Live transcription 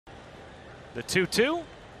The 2-2.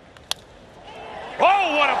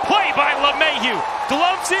 Oh, what a play by LeMahieu.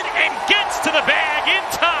 Gloves it and gets to the bag in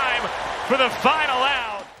time for the final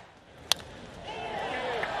out.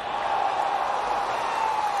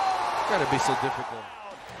 Gotta be so difficult.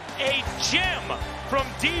 A gem from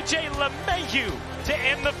DJ LeMahieu to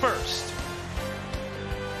end the first.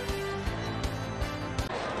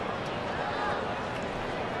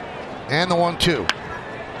 And the 1-2.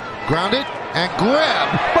 Grounded and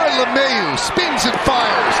grabbed by LeMahieu. Spins and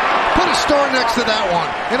fires. Put a star next to that one.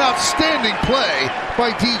 An outstanding play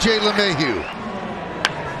by DJ LeMahieu.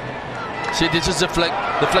 See, this is the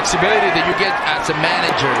flexibility that you get as a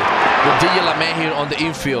manager with DJ LeMahieu on the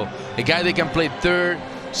infield. A guy that can play third,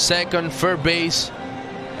 second, third base,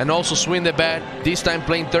 and also swing the bat. This time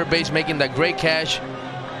playing third base, making that great catch,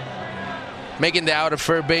 making the out of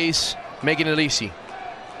third base, making it easy.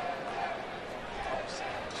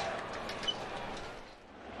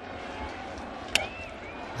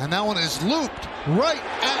 And that one is looped right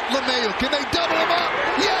at LeMahieu. Can they double him up?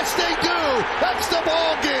 Yes, they do. That's the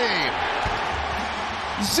ball game.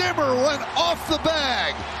 Zimmer went off the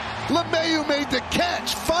bag. LeMahieu made the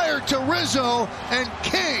catch, fired to Rizzo, and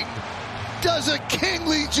King does a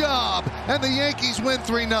kingly job, and the Yankees win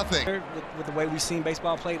 3-0. With the way we've seen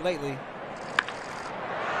baseball played lately.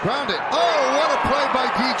 Grounded. Oh, what a play by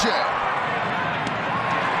DJ.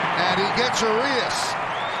 And he gets Urias.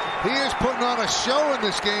 He is putting on a show in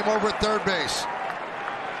this game over at third base.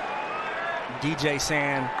 DJ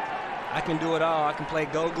saying, I can do it all. I can play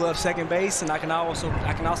Gold Glove second base, and I can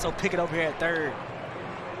also pick it over here at third.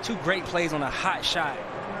 Two great plays on a hot shot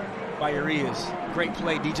by Urias. Great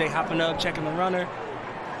play. DJ hopping up, checking the runner,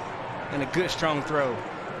 and a good strong throw.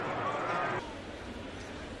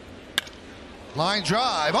 Line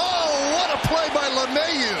drive. Oh, what a play by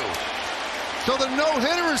LeMahieu. So the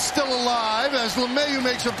no-hitter is still alive as LeMahieu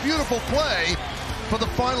makes a beautiful play for the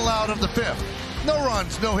final out of the fifth. No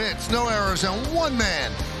runs, no hits, no errors, and one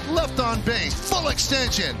man left on base. Full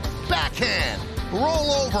extension, backhand,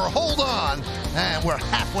 roll over, hold on, and we're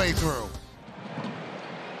halfway through.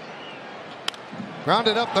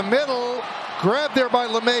 Grounded up the middle, grabbed there by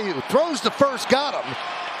LeMahieu. Throws to first, got him.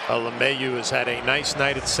 LeMahieu has had a nice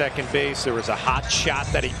night at second base. There was a hot shot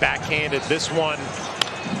that he backhanded. This one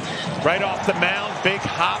right off the mound, big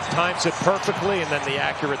hop, times it perfectly, and then the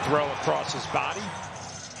accurate throw across his body.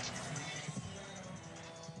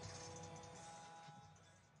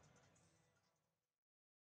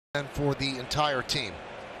 And for the entire team,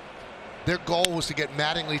 their goal was to get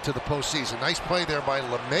Mattingly to the postseason. Nice play there by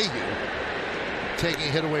LeMahieu, taking a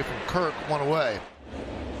hit away from Kirk, one away.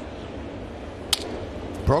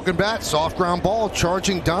 Broken bat, soft ground ball,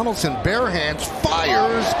 charging Donaldson, bare hands,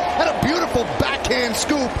 fires, and a beautiful backhand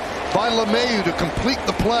scoop by LeMahieu to complete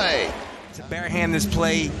the play. To barehand this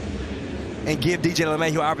play and give DJ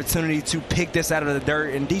LeMahieu an opportunity to pick this out of the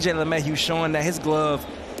dirt. And DJ LeMahieu showing that his glove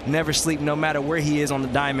never sleeps no matter where he is on the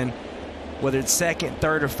diamond. Whether it's second,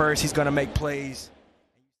 third, or first, he's going to make plays.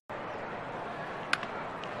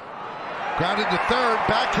 Grounded to third,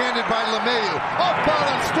 backhanded by LeMahieu. Up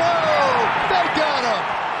balance throw! They got him!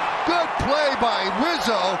 Good play by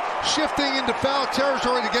Rizzo, shifting into foul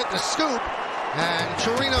territory to get the scoop. And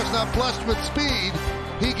Chirino's not blessed with speed.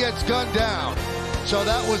 He gets gunned down. So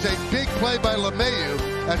that was a big play by LeMahieu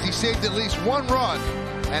as he saved at least one run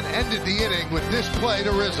and ended the inning with this play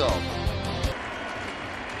to Rizzo.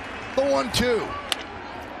 The 1-2.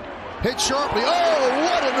 Hit sharply. Oh,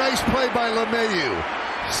 what a nice play by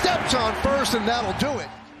LeMahieu. Steps on first, and that'll do it.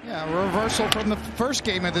 Yeah, a reversal from the first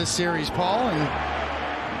game of this series, Paul.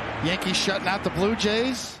 And Yankees shutting out the Blue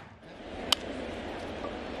Jays.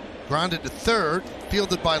 Grounded to third,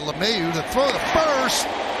 fielded by LeMahieu. The throw to first.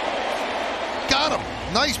 Got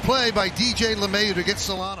him. Nice play by DJ LeMahieu to get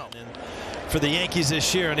Solano. For the Yankees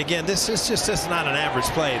this year, and again, this is just not an average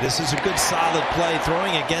play. This is a good, solid play,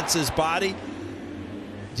 throwing against his body.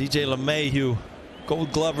 DJ LeMahieu,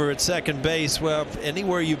 Gold Glover at second base. Well,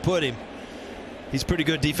 anywhere you put him, he's pretty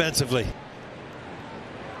good defensively.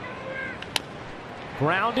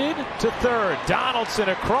 Grounded to third. Donaldson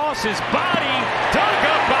across his body. Dug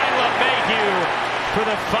up by LeMahieu for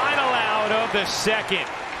the final out of the second.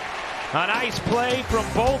 A nice play from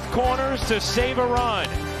both corners to save a run.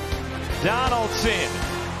 Donaldson,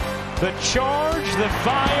 the charge, the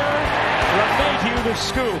fire, LeMahieu the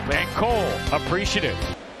scoop, and Cole appreciative.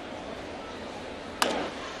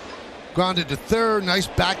 Grounded to third, nice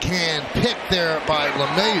backhand pick there by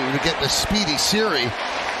LeMahieu to get the speedy Siri.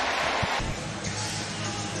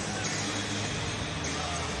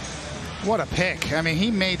 What a pick. I mean,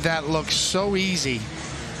 he made that look so easy.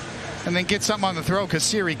 And then get something on the throw because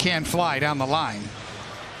Siri can fly down the line.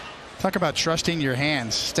 Talk about trusting your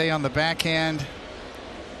hands. Stay on the backhand,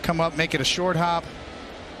 come up, make it a short hop.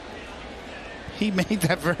 He made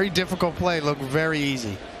that very difficult play look very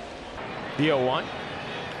easy. The 0-1.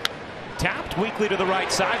 Tapped weakly to the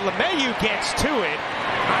right side. LeMahieu gets to it.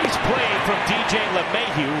 Nice play from DJ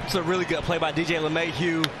LeMahieu. It's a really good play by DJ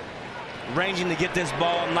LeMahieu. Ranging to get this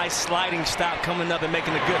ball. Nice sliding stop coming up and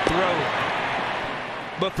making a good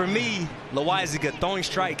throw. But for me, Loiziga throwing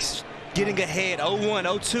strikes, getting ahead, 0-1,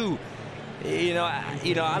 0-2. You know,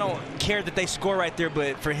 I don't care that they score right there,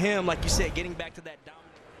 but for him, like you said, getting back to that dominant.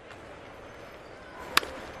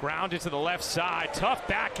 Grounded to the left side. Tough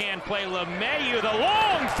backhand play. LeMahieu, the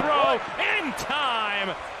long throw in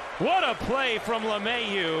time. What a play from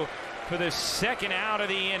LeMahieu for the second out of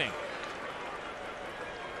the inning.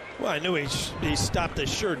 Well, I knew he stopped a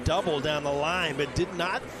sure double down the line, but did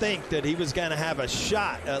not think that he was going to have a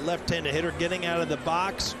shot. A left-handed hitter getting out of the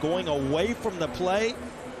box, going away from the play.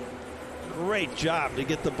 Great job to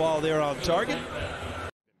get the ball there on target.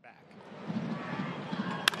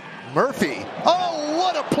 Murphy. Oh,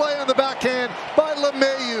 what a play on the backhand by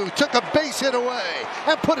LeMahieu. Took a base hit away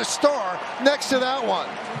and put a star next to that one.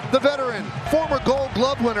 The veteran, former Gold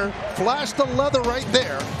Glove winner, flashed the leather right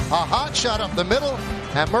there. A hot shot up the middle,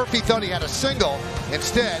 and Murphy thought he had a single.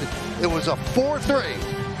 Instead, it was a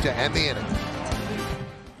 4-3 to end the inning.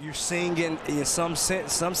 You're seeing in some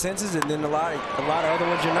senses, and then a lot of other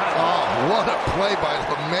ones you're not. Oh, what a play by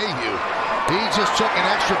LeMahieu. He just took an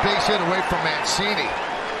extra base hit away from Mancini.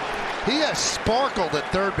 He has sparkled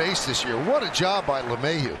at third base this year. What a job by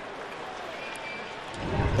LeMahieu.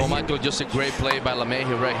 Oh, Michael, just a great play by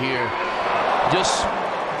LeMahieu right here. Just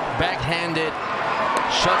backhanded,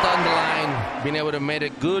 shut down the line, being able to make a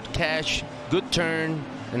good catch, good turn,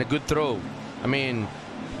 and a good throw. I mean,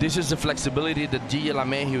 this is the flexibility that DJ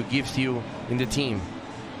LeMahieu gives you in the team.